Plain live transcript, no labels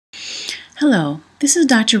Hello, this is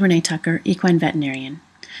Dr. Renee Tucker, equine veterinarian.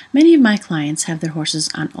 Many of my clients have their horses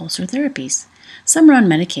on ulcer therapies. Some are on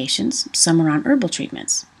medications, some are on herbal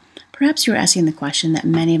treatments. Perhaps you're asking the question that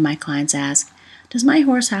many of my clients ask, does my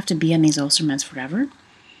horse have to be on these ulcer meds forever?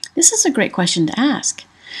 This is a great question to ask.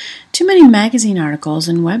 Too many magazine articles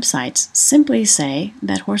and websites simply say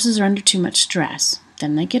that horses are under too much stress,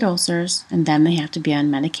 then they get ulcers, and then they have to be on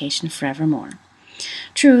medication forevermore.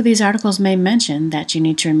 True, these articles may mention that you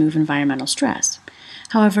need to remove environmental stress.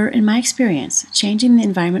 However, in my experience, changing the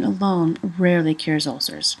environment alone rarely cures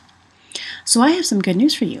ulcers. So I have some good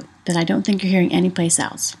news for you that I don't think you're hearing anyplace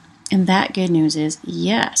else. And that good news is,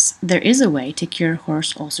 yes, there is a way to cure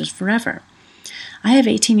horse ulcers forever. I have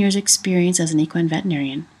 18 years experience as an equine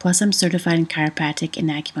veterinarian, plus I'm certified in chiropractic and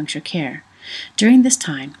acupuncture care. During this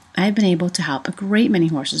time, I have been able to help a great many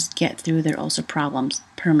horses get through their ulcer problems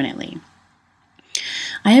permanently.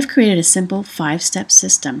 I have created a simple 5-step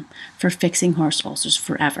system for fixing horse ulcers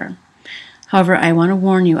forever. However, I want to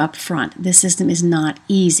warn you up front, this system is not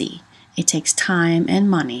easy. It takes time and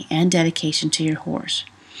money and dedication to your horse.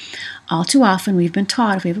 All too often, we've been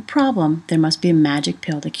taught if we have a problem, there must be a magic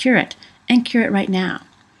pill to cure it, and cure it right now.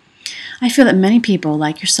 I feel that many people,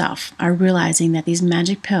 like yourself, are realizing that these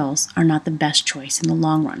magic pills are not the best choice in the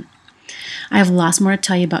long run. I have lots more to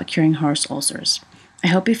tell you about curing horse ulcers. I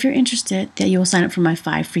hope if you're interested that you will sign up for my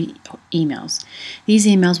 5 free emails. These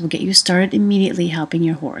emails will get you started immediately helping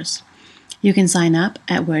your horse. You can sign up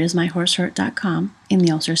at wheredoesmyhorsehurt.com in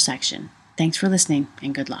the ulcers section. Thanks for listening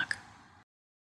and good luck.